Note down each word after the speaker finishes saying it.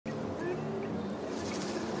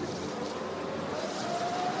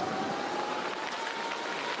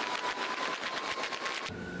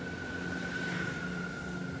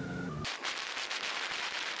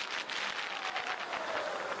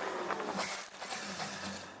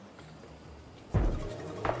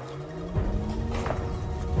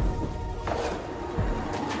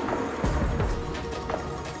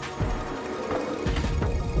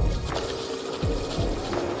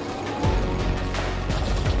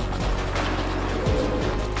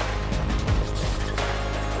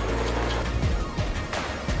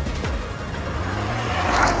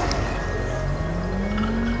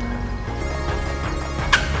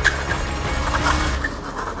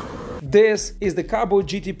This is the Cowboy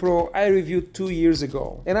GT Pro I reviewed 2 years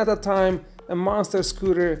ago, and at that time a monster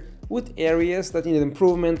scooter with areas that needed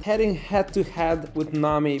improvement, heading head-to-head with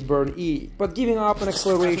Nami Burn E, but giving up on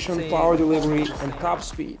acceleration, power delivery and top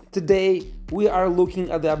speed. Today we are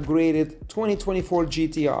looking at the upgraded 2024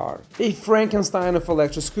 GTR, a Frankenstein of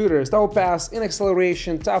electric scooters that will pass in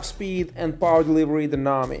acceleration, top speed and power delivery the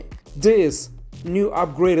Nami. This new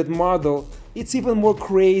upgraded model, it's even more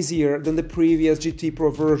crazier than the previous GT Pro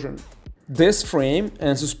version. This frame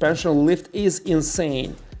and suspension lift is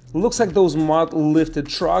insane. Looks like those mod lifted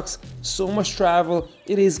trucks, so much travel,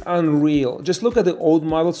 it is unreal. Just look at the old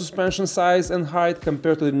model suspension size and height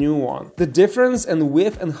compared to the new one. The difference in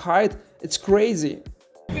width and height, it's crazy.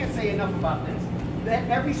 I can't say enough about this.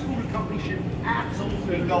 Every scooter company should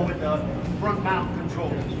absolutely go with the front mount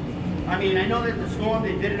controllers. I mean, I know that the Storm,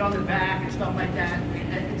 they did it on the back and stuff like that.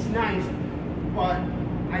 It's nice, but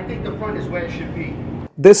I think the front is where it should be.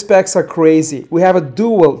 The specs are crazy. We have a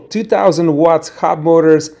dual 2000 watts hub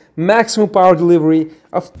motors, maximum power delivery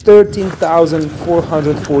of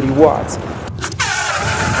 13,440 watts.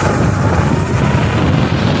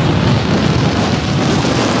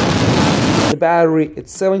 The battery,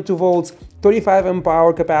 it's 72 volts, 35 amp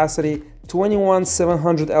hour capacity,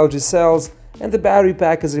 21700 LG cells, and the battery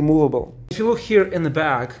pack is removable. If you look here in the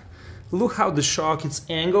back, look how the shock is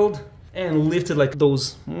angled and lifted like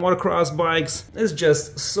those motocross bikes. It's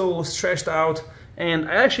just so stretched out, and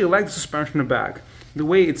I actually like the suspension in the back. The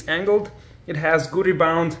way it's angled, it has good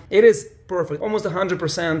rebound. It is perfect, almost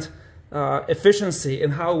 100% efficiency,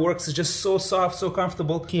 and how it works is just so soft, so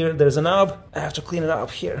comfortable. Here there's a knob, I have to clean it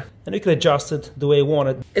up here, and you can adjust it the way you want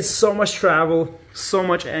it. It's so much travel, so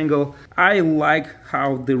much angle. I like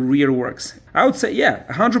how the rear works. I would say, yeah,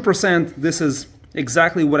 100% this is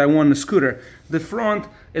exactly what I want in a scooter. The front,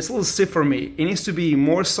 it's a little stiff for me. It needs to be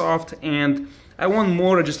more soft, and I want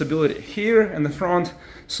more adjustability here in the front.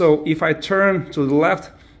 So if I turn to the left,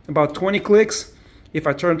 about 20 clicks. If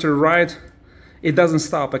I turn to the right, it doesn't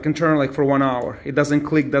stop. I can turn like for 1 hour. It doesn't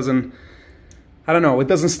click, I don't know, it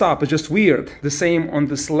doesn't stop. It's just weird. The same on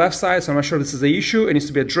this left side, so I'm not sure this is the issue. It needs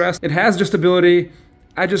to be addressed. It has adjustability.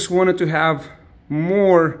 I just wanted to have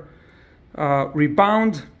more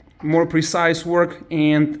rebound, more precise work,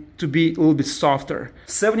 and to be a little bit softer.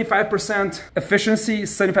 75% efficiency,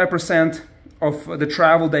 75% of the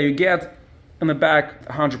travel that you get, in the back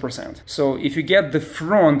 100%. So if you get the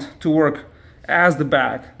front to work as the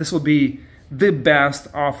back, this will be the best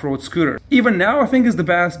off-road scooter. Even now I think it's the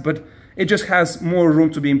best, but it just has more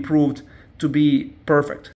room to be improved to be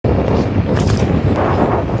perfect.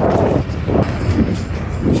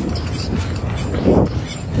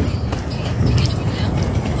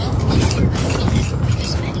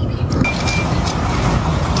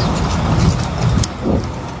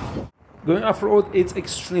 Going off-road, it's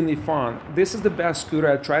extremely fun. This is the best scooter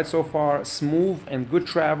I've tried so far. Smooth and good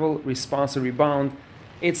travel, responsive rebound.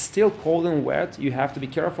 It's still cold and wet. You have to be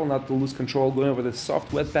careful not to lose control going over the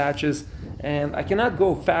soft wet patches. And I cannot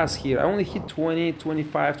go fast here. I only hit 20,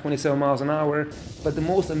 25, 27 miles an hour. But the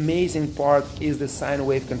most amazing part is the sine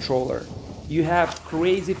wave controller. You have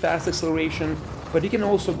crazy fast acceleration, but you can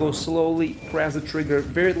also go slowly, press the trigger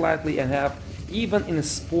very lightly, and have, even in a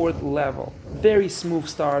sport level, very smooth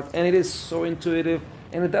start, and it is so intuitive,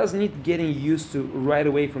 and it doesn't need getting used to right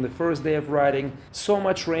away from the first day of riding. So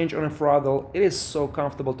much range on a throttle, it is so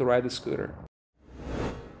comfortable to ride the scooter.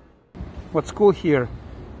 What's cool here,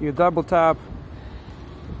 you double tap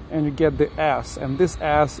and you get the S, and this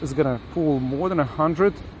S is gonna pull more than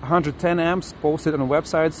 110 amps posted on the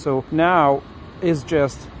website, so now it's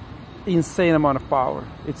just insane amount of power.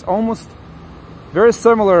 It's almost very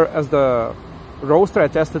similar as the Roadster I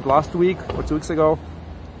tested last week or 2 weeks ago,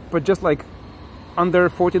 but just like under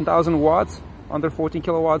 14,000 watts, under 14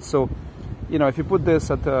 kilowatts. So, you know, if you put this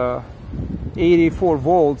at 84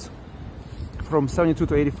 volts, from 72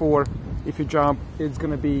 to 84, if you jump, it's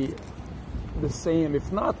gonna be the same.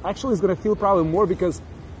 If not, actually it's gonna feel probably more, because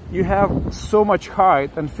you have so much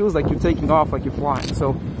height and feels like you're taking off, like you're flying.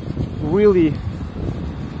 So really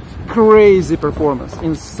crazy performance,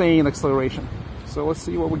 insane acceleration. So let's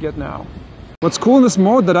see what we get now. What's cool in this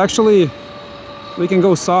mode that actually we can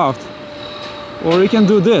go soft, or we can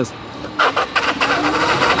do this.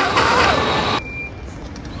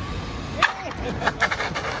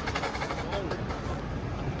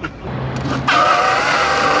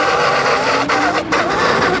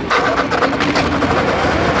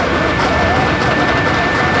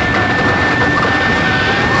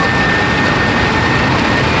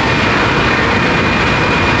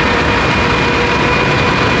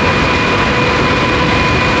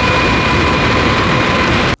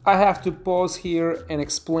 have to pause here and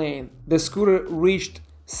explain. The scooter reached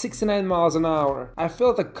 69 miles an hour. I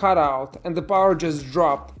felt a cutout and the power just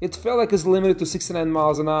dropped. It felt like it's limited to 69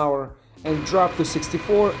 miles an hour and dropped to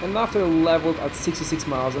 64, and after leveled at 66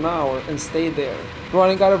 miles an hour and stayed there.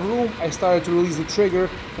 Running out of room, I started to release the trigger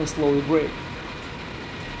and slowly brake.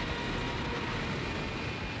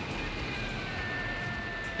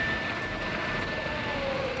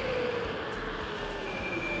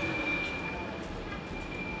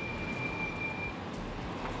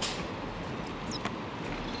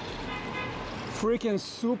 Freaking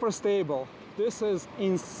super stable. This is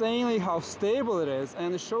insanely how stable it is,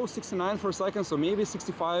 and it shows 69 for a second, so maybe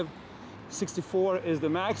 65, 64 is the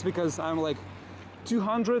max because I'm like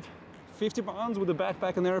 250 pounds with the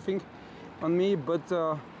backpack and everything on me, but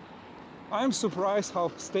I'm surprised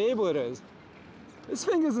how stable it is. This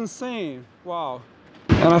thing is insane. Wow.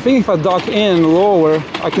 And I think if I dock in lower,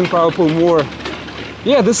 I can probably pull more.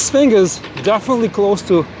 Yeah, this thing is definitely close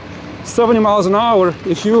to 70 miles an hour.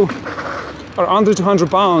 If you are under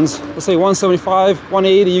 200 pounds, let's say 175,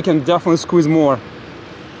 180, you can definitely squeeze more.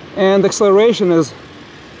 And the acceleration is,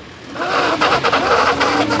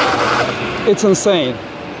 it's insane.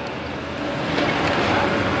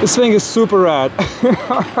 This thing is super rad.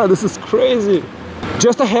 This is crazy.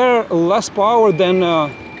 Just a hair less power than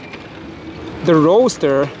the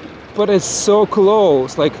Roadster, but it's so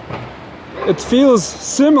close. Like, it feels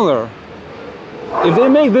similar. If they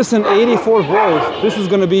make this in 84 volts, this is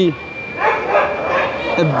gonna be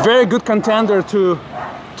a very good contender to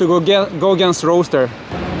go against Roadster.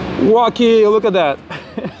 Wacky, look at that.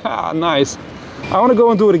 Nice. I want to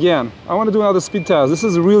go and do it again. I want to do another speed test. This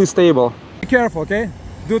is really stable. Be careful, okay?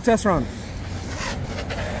 Do a test run.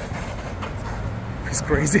 It's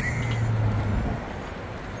crazy.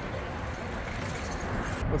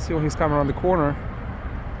 Let's see when he's coming around the corner.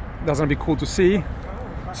 That's gonna be cool to see.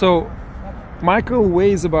 So Michael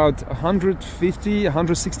weighs about 150,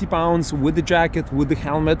 160 pounds with the jacket, with the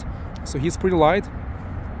helmet, so he's pretty light,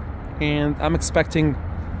 and I'm expecting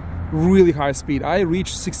really high speed. I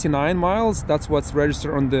reached 69 miles, that's what's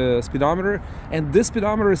registered on the speedometer, and this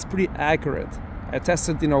speedometer is pretty accurate. I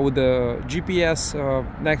tested, you know, with the GPS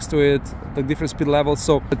next to it, the different speed levels,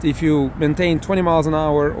 so if you maintain 20 miles an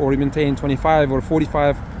hour or you maintain 25 or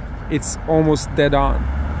 45, it's almost dead on,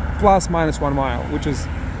 plus minus 1 mile, which is,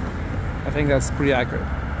 I think that's pretty accurate.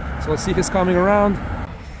 So let's see if he's coming around.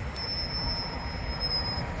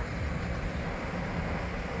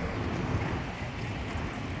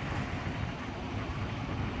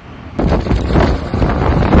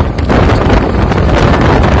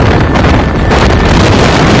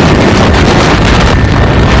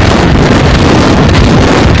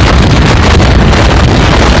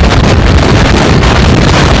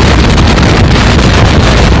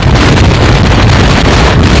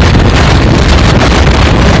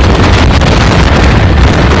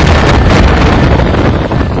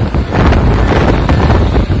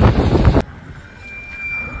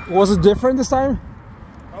 Was it different this time?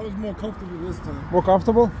 I was more comfortable this time. More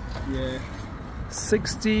comfortable? Yeah.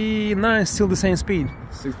 69, still the same speed.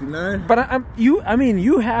 69? But I mean,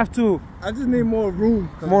 you have to... I just need more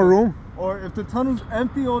room. More room? Or if the tunnel's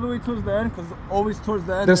empty all the way towards the end, because always towards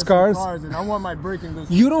the end there's cars. And I want my braking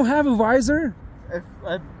distance. You don't have a visor?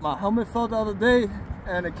 My helmet fell the other day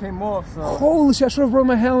and it came off, so... Holy shit, I should have brought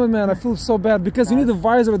my helmet, man. I feel so bad because you need a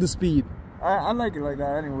visor at the speed. I like it like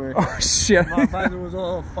that anyway. Oh shit. My visor was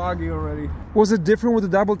all foggy already. Was it different with the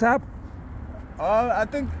double tap? I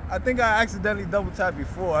think I accidentally double tapped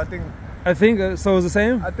before. I think so. It's the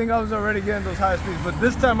same. I think I was already getting those high speeds, but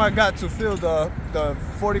this time I got to feel the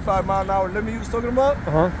 45 mile an hour limit you was talking about.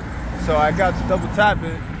 So I got to double tap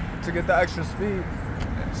it to get the extra speed.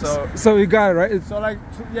 So you got it right. So like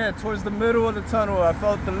yeah, towards the middle of the tunnel, I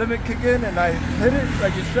felt the limit kick in, and I hit it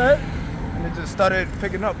like you said, and it just started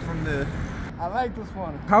picking up from the. I like this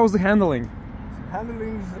one. How was the handling?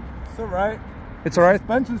 Handling's it's alright. It's alright?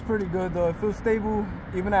 Suspension's pretty good though. It feels stable.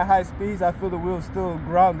 Even at high speeds, I feel the wheels still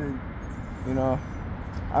grounded. You know,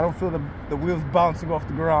 I don't feel the wheels bouncing off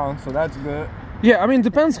the ground, so that's good. Yeah, I mean,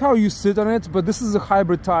 depends how you sit on it, but this is a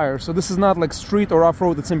hybrid tire, so this is not like street or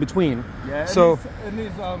off-road, it's in between. Yeah, it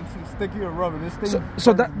needs some stickier rubber. This thing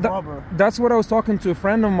rubber. That's what I was talking to a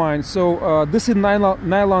friend of mine. So this is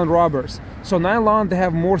nylon rubbers. So nylon, they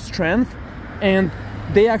have more strength, and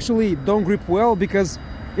they actually don't grip well because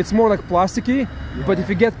it's more like plasticky. Yeah. But if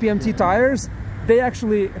you get PMT tires, they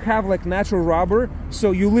actually have like natural rubber,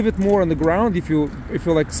 so you leave it more on the ground if you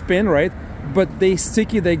like spin, right? But they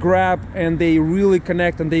sticky, they grab, and they really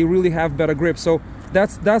connect, and they really have better grip. So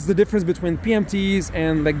that's the difference between PMTs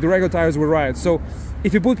and like the regular tires we ride. So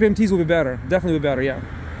if you put PMTs, will be better, definitely be better, yeah.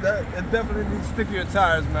 it definitely needs stickier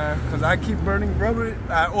tires, man, because I keep burning rubber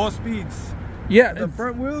at all speeds. Yeah. The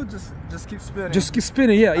front wheel just keeps spinning. Just keep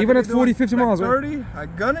spinning, yeah, even at 40, 50 miles, 30, right? I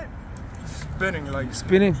gun it, spinning like.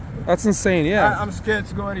 Spinning? That's insane, yeah. I'm scared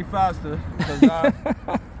to go any faster, because I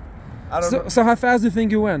don't know. So how fast do you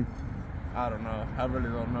think you went? I don't know. I really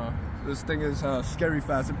don't know. This thing is scary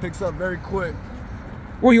fast. It picks up very quick.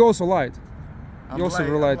 Well, you also lied. I'm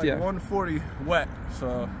like yeah. 140 wet,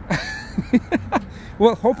 so.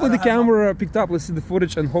 Well, hopefully the camera picked up. Let's see the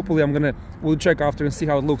footage, and hopefully we'll check after and see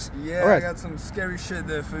how it looks. Yeah, right. I got some scary shit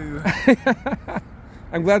there for you.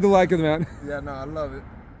 I'm glad you like it, man. Yeah, no, I love it.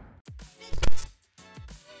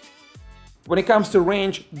 When it comes to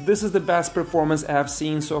range, this is the best performance I have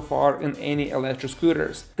seen so far in any electric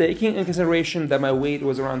scooters. Taking in consideration that my weight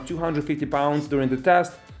was around 250 pounds during the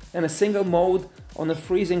test, and a single mode on a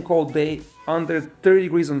freezing cold day under 30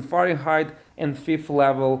 degrees on Fahrenheit and 5th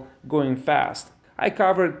level going fast. I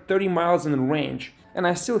covered 30 miles in range, and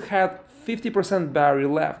I still had 50% battery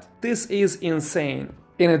left. This is insane.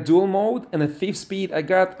 In a dual mode and a 5th speed, I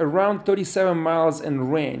got around 37 miles in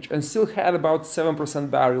range and still had about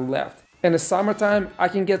 7% battery left. In the summertime, I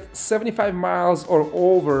can get 75 miles or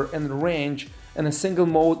over in range in a single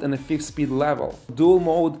mode and a 5th speed level. Dual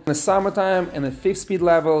mode in the summertime and a 5th speed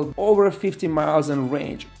level over 50 miles in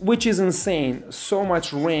range, which is insane. So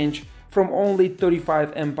much range from only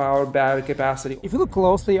 35 amp-hour battery capacity. If you look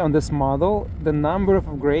closely on this model, the number of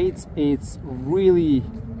upgrades is really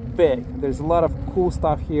big. There's a lot of cool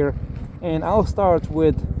stuff here, and I'll start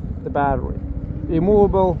with the battery.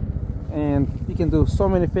 Removable, and you can do so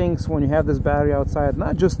many things when you have this battery outside,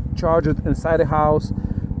 not just charge it inside the house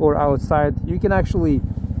or outside. You can actually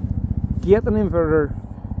get an inverter,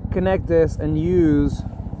 connect this and use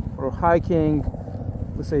for hiking.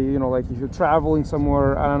 Let's say, you know, like if you're traveling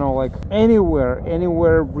somewhere, I don't know, like anywhere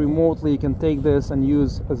remotely, you can take this and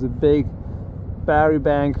use as a big battery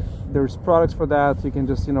bank. There's products for that. You can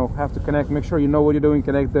just, you know, have to connect, make sure you know what you're doing,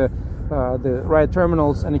 connect the right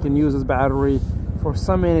terminals, and you can use this battery for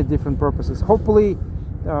so many different purposes. Hopefully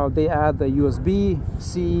they add the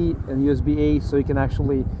USB-C and USB-A so you can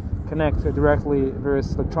actually connect directly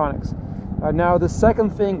various electronics. Now the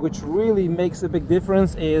second thing which really makes a big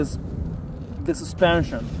difference is the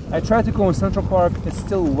suspension. I tried to go in Central Park, it's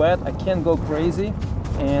still wet, I can't go crazy,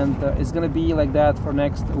 and it's gonna be like that for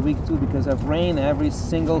next week too, because of rain every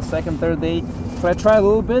single second, third day. But I tried a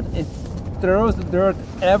little bit, it throws the dirt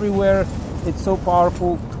everywhere, it's so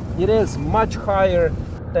powerful. It is much higher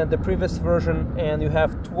than the previous version, and you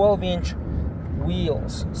have 12-inch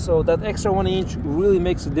wheels, so that extra 1 inch really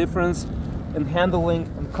makes a difference in handling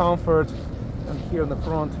and comfort. And here in the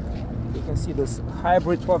front you can see this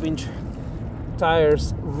hybrid 12-inch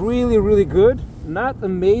tires, really good. Not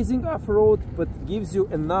amazing off-road, but gives you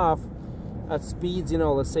enough at speeds, you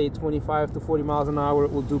know, let's say 25 to 40 miles an hour,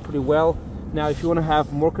 it will do pretty well. Now if you want to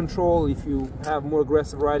have more control, if you have more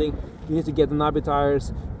aggressive riding, you need to get the knobby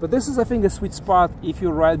tires. But this is, I think, a sweet spot if you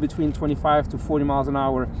ride between 25 to 40 miles an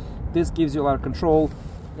hour. This gives you a lot of control,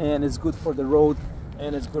 and it's good for the road,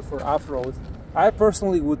 and it's good for off-road. I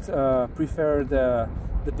personally would prefer the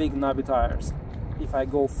big knobby tires if I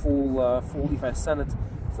go if I send it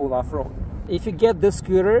full off-road. If you get this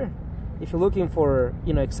scooter, if you're looking for,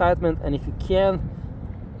 you know, excitement, and if you can,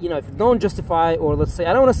 you know, if you don't justify, or let's say,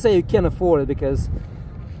 I don't want to say you can't afford it, because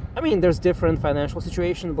I mean there's different financial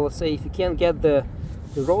situations, but let's say if you can't get the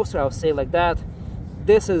Roadster, I'll say like that,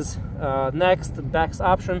 this is next best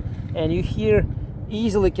option, and you here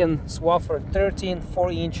easily can swap for 13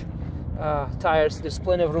 4-inch tires. There's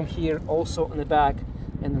plenty of room here also in the back,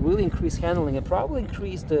 and really increase handling and probably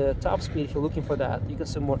increase the top speed if you're looking for that. You can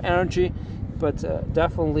see more energy, but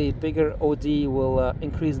definitely bigger OD will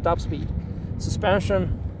increase the top speed.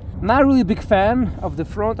 Suspension, not really a big fan of the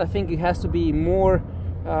front. I think it has to be more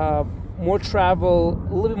travel,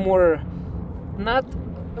 a little bit more, not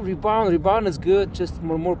rebound is good, just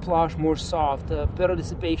more plush, more soft, better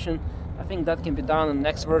dissipation. I think that can be done in the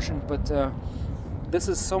next version, but this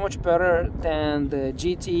is so much better than the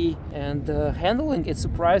GT, and handling is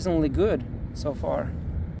surprisingly good so far.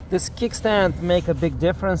 This kickstand make a big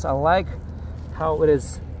difference. I like how it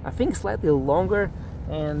is, I think, slightly longer,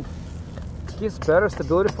 and gives better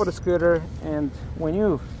stability for the scooter. And when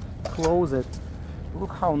you close it,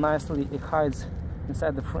 look how nicely it hides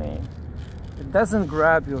inside the frame. It doesn't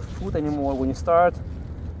grab your foot anymore when you start.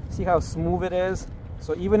 See how smooth it is?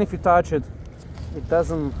 So even if you touch it, it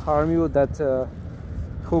doesn't harm you. That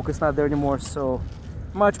hook is not there anymore, so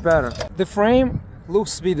much better. The frame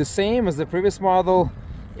looks to be the same as the previous model,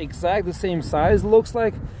 exact the same size looks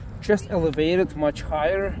like, just elevated much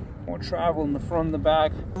higher, more travel in the front and the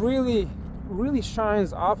back. Really really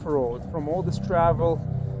shines off-road from all this travel.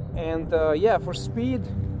 And yeah, for speed,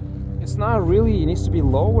 it's not really, it needs to be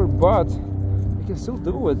lower, but you can still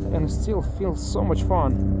do it and it still feels so much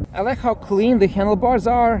fun. I like how clean the handlebars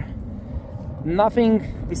are.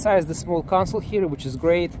 Nothing besides the small console here, which is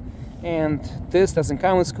great. And this doesn't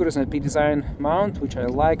come with scooters and MPH design mount, which I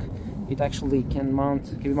like. It actually can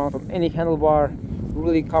be mounted on any handlebar,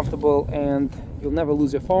 really comfortable, and you'll never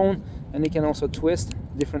lose your phone. And you can also twist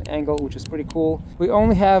different angle, which is pretty cool. We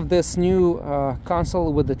only have this new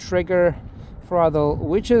console with the trigger throttle,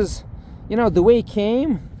 which is, you know, the way it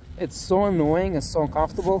came, it's so annoying and so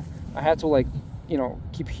uncomfortable. I had to, like, you know,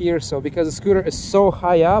 keep here, so because the scooter is so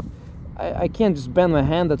high up, I can't just bend my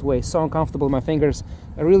hand that way. So uncomfortable with my fingers.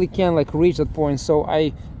 I really can't like reach that point, so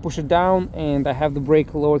I push it down and I have the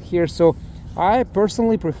brake lowered here. So I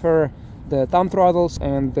personally prefer the thumb throttles,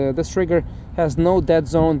 and this trigger has no dead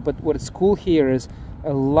zone. But what is cool here is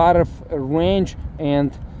a lot of range,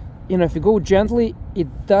 and you know, if you go gently,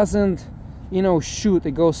 it doesn't, you know, shoot.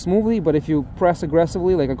 It goes smoothly, but if you press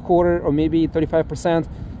aggressively, like a quarter or maybe 35%,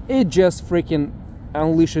 it just freaking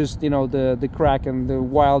unleashes, you know, the crack and the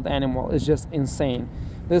wild animal. Is just insane.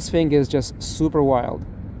 This thing is just super wild.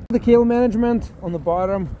 The cable management on the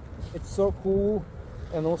bottom, it's so cool.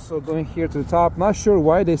 And also going here to the top, not sure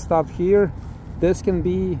why they stopped here. This can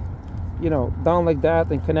be, you know, down like that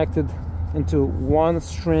and connected into one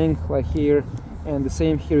string like here, and the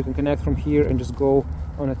same here. You can connect from here and just go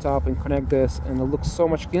on the top and connect this, and it looks so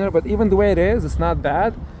much cleaner. But even the way it is, it's not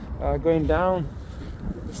bad. Going down,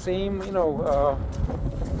 the same, you know,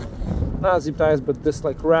 not zip ties, but this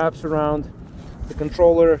like wraps around the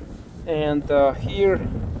controller. And here,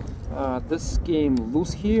 this came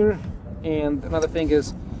loose here. And another thing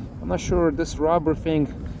is, I'm not sure, this rubber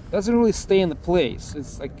thing doesn't really stay in the place.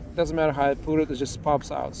 It's like, doesn't matter how I put it, it just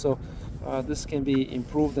pops out. So this can be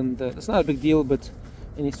improved, and it's not a big deal, but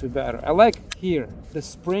it needs to be better. I like here, the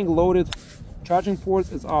spring-loaded charging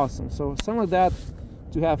ports is awesome. So something like that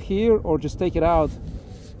to have here, or just take it out,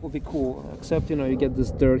 will be cool. Except, you know, you get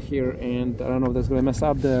this dirt here, and I don't know if that's gonna mess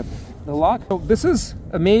up the lock. So this is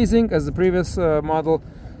amazing as the previous model.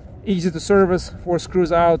 Easy to service, 4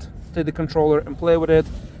 screws out, take the controller and play with it.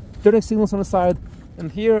 Turning signals on the side.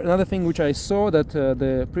 And here another thing which I saw that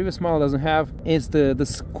the previous model doesn't have is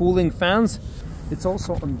this cooling fans. It's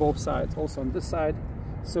also on both sides, also on this side,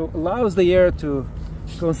 so allows the air to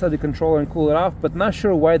go inside the controller and cool it off. But not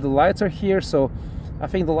sure why the lights are here, so I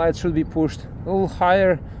think the lights should be pushed a little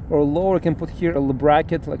higher or lower. You can put here a little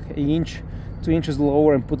bracket like 1 inch, 2 inches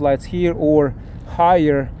lower, and put lights here, or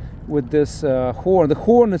higher with this horn. The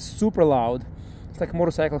horn is super loud. It's like a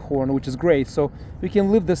motorcycle horn, which is great. So we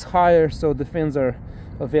can lift this higher so the fins are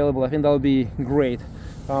available. I think that'll be great.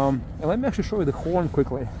 And let me actually show you the horn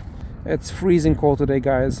quickly. It's freezing cold today,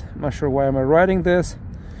 guys. I'm not sure why am I riding this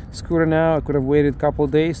scooter now. I could have waited a couple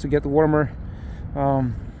of days to get warmer.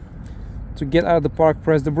 To get out of the park,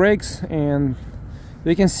 press the brakes, and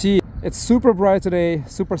you can see it's super bright today,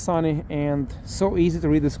 super sunny, and so easy to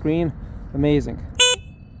read the screen. Amazing.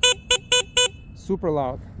 Super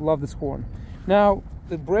loud. Love this horn. Now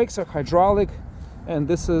the brakes are hydraulic, and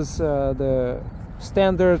this is the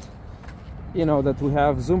standard, you know, that we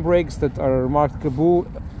have zoom brakes that are marked Kaboo.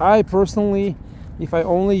 I personally, if I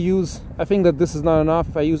only use, I think that this is not enough.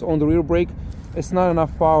 If I use on the rear brake, it's not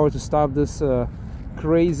enough power to stop this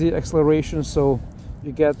crazy acceleration. So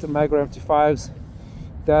you get the Magro MT5s.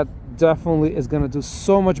 That definitely is gonna do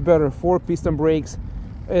so much better. 4 piston brakes,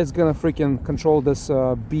 it's gonna freaking control this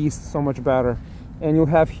beast so much better. And you'll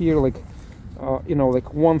have here like you know,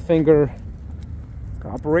 like 1 finger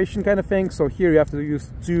operation kind of thing. So here you have to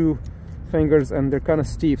use 2 fingers, and they're kind of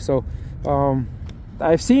stiff. So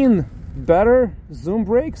I've seen better zoom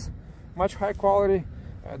brakes, much high quality.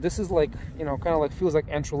 This is like, you know, kind of like feels like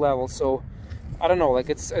entry level. So I don't know, like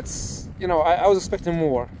it's you know, I was expecting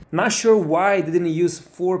more. Not sure why they didn't use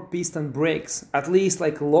 4 piston brakes, at least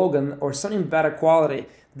like Logan or something better quality.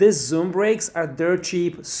 These zoom brakes are dirt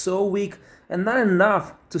cheap, so weak, and not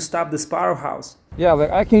enough to stop this powerhouse. Yeah,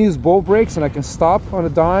 like I can use both brakes and I can stop on a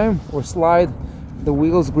dime or slide. The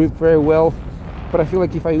wheels grip very well, but I feel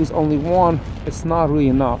like if I use only one, it's not really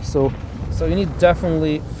enough. So you need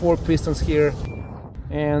definitely 4 pistons here.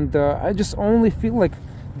 And I just only feel like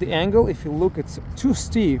the angle, if you look, it's too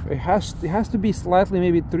steep. It has to be slightly,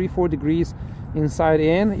 maybe 3-4 degrees inside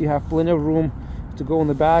in. You have plenty of room to go in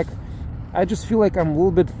the back. I just feel like I'm a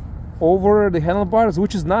little bit over the handlebars,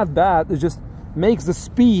 which is not bad. It just makes the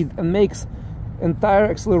speed and makes entire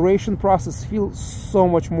acceleration process feel so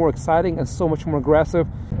much more exciting and so much more aggressive.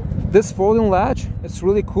 This folding latch, it's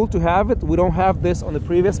really cool to have it. We don't have this on the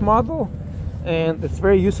previous model, and it's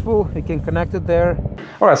very useful. You can connect it there.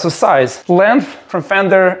 All right, so size. Length from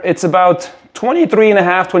fender, it's about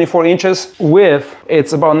 23.5, 24 inches. Width,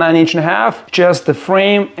 it's about 9.5 inches. Just the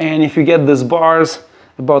frame, and if you get these bars,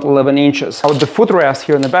 about 11 inches. With the footrest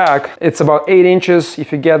here in the back, it's about 8 inches.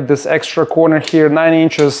 If you get this extra corner here, 9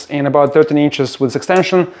 inches, and about 13 inches with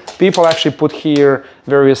extension. People actually put here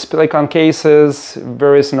various silicone cases,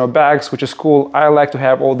 various bags, which is cool. I like to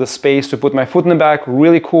have all the space to put my foot in the back.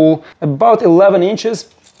 Really cool. About 11 inches.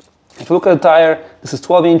 If you look at the tire, this is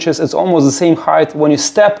 12 inches. It's almost the same height. When you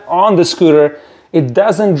step on the scooter, it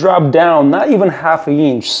doesn't drop down, not even half an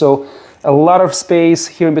inch. So a lot of space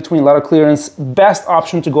here in between, a lot of clearance. Best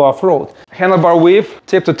option to go off-road. Handlebar width,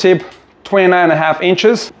 tip to tip, 29.5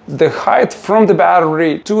 inches. The height from the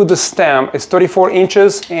battery to the stem is 34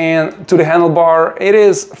 inches, and to the handlebar, it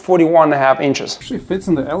is 41.5 inches. Actually fits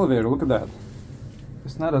in the elevator, look at that.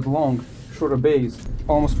 It's not that long, shorter base,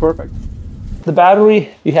 almost perfect. The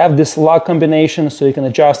battery, you have this lock combination, so you can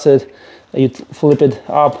adjust it. You flip it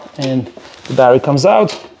up, and the battery comes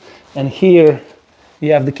out. And here,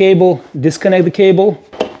 you have the cable, disconnect the cable,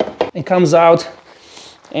 it comes out.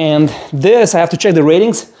 And this, I have to check the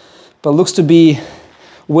ratings, but looks to be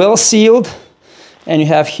well sealed. And you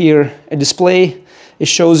have here a display. It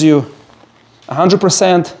shows you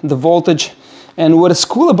 100% the voltage. And what is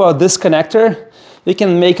cool about this connector, you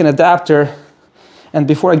can make an adapter. And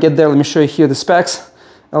before I get there, let me show you here the specs.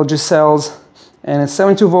 LG cells, and it's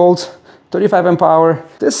 72 volts, 35 amp hour.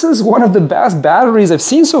 This is one of the best batteries I've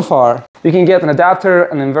seen so far. You can get an adapter,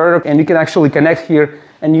 an inverter, and you can actually connect here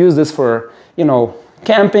and use this for,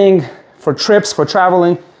 camping, for trips, for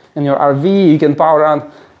traveling. In your RV, you can power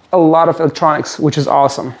on a lot of electronics, which is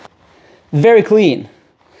awesome. Very clean.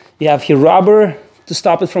 You have here rubber to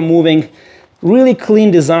stop it from moving. Really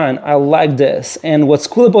clean design. I like this. And what's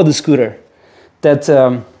cool about the scooter, that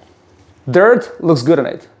dirt looks good on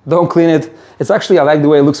it. Don't clean it. It's actually, I like the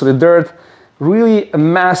way it looks with the dirt. Really a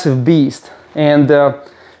massive beast. And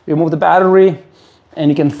remove the battery and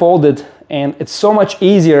you can fold it, and it's so much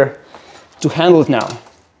easier to handle it now.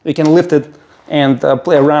 You can lift it and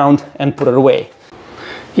play around and put it away.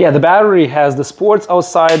 Yeah, the battery has the sports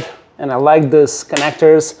outside, and I like this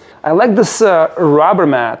connectors. I like this rubber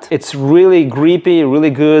mat. It's really grippy, really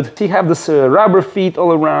good. You have this rubber feet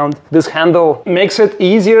all around. This handle makes it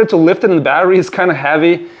easier to lift it, and the battery is kind of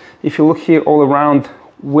heavy. If you look here all around,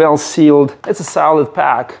 well sealed. It's a solid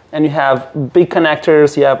pack, and you have big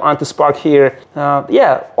connectors, you have anti-spark here.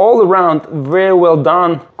 Yeah, all around very well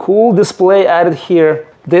done. Cool display added here.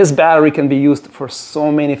 This battery can be used for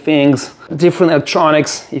so many things. Different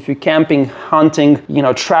electronics, if you're camping, hunting,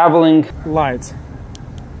 traveling. Lights.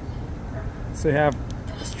 So you have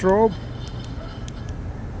strobe,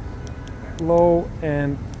 low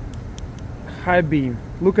and high beam.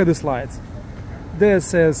 Look at these lights.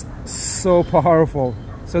 This is so powerful.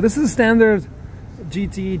 So this is standard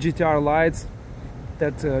GTR lights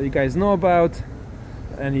that you guys know about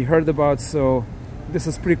and you heard about. So this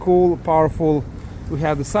is pretty cool, powerful. We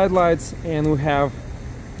have the side lights and we have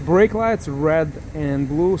brake lights, red and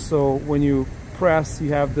blue. So when you press,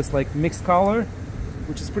 you have this like mixed color,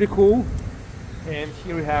 which is pretty cool. And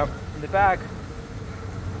here we have in the back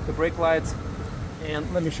the brake lights.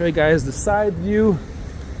 And let me show you guys the side view.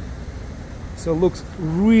 So it looks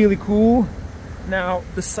really cool. Now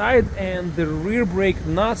the side and the rear brake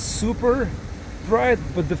not super bright,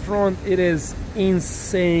 but the front it is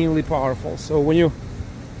insanely powerful. So when you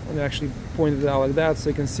actually point it out like that, so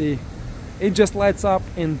you can see it just lights up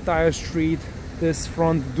entire street. This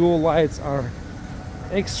front dual lights are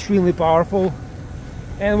extremely powerful,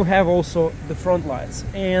 and we have also the front lights.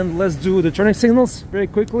 And let's do the turning signals very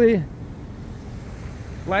quickly.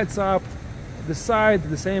 Lights up, the side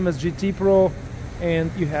the same as GT Pro,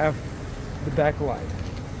 and you have the back light.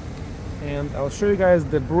 And I'll show you guys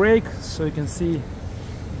the brake so you can see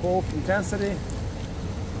both intensity.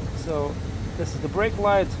 So this is the brake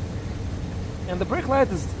light, and the brake light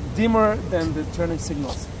is dimmer than the turning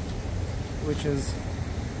signals, which is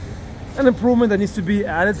an improvement that needs to be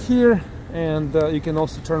added here. And you can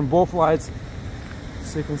also turn both lights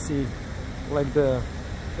so you can see like the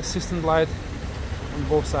assistant light on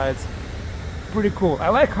both sides. Pretty cool. I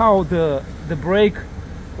like how the brake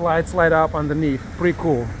lights light up underneath. Pretty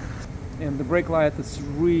cool. And the brake light is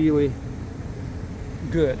really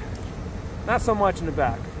good. Not so much in the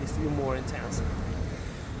back. It needs to be more intense.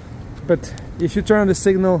 But if you turn the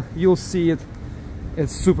signal, you'll see it.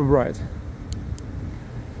 It's super bright.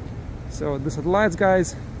 So these are the lights,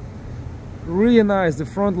 guys. Really nice. The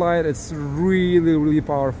front light, it's really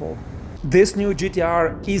powerful. This new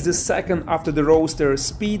GTR is the second after the Roadster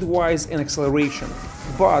speed-wise and acceleration.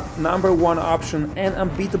 but #1 option and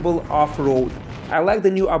unbeatable off-road. I like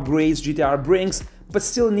the new upgrades GTR brings, but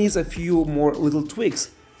still needs a few more little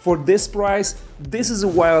tweaks. For this price, this is a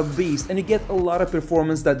wild beast and you get a lot of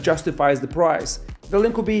performance that justifies the price. The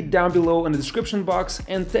link will be down below in the description box,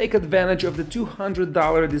 and take advantage of the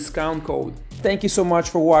 $200 discount code. Thank you so much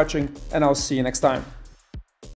for watching, and I'll see you next time.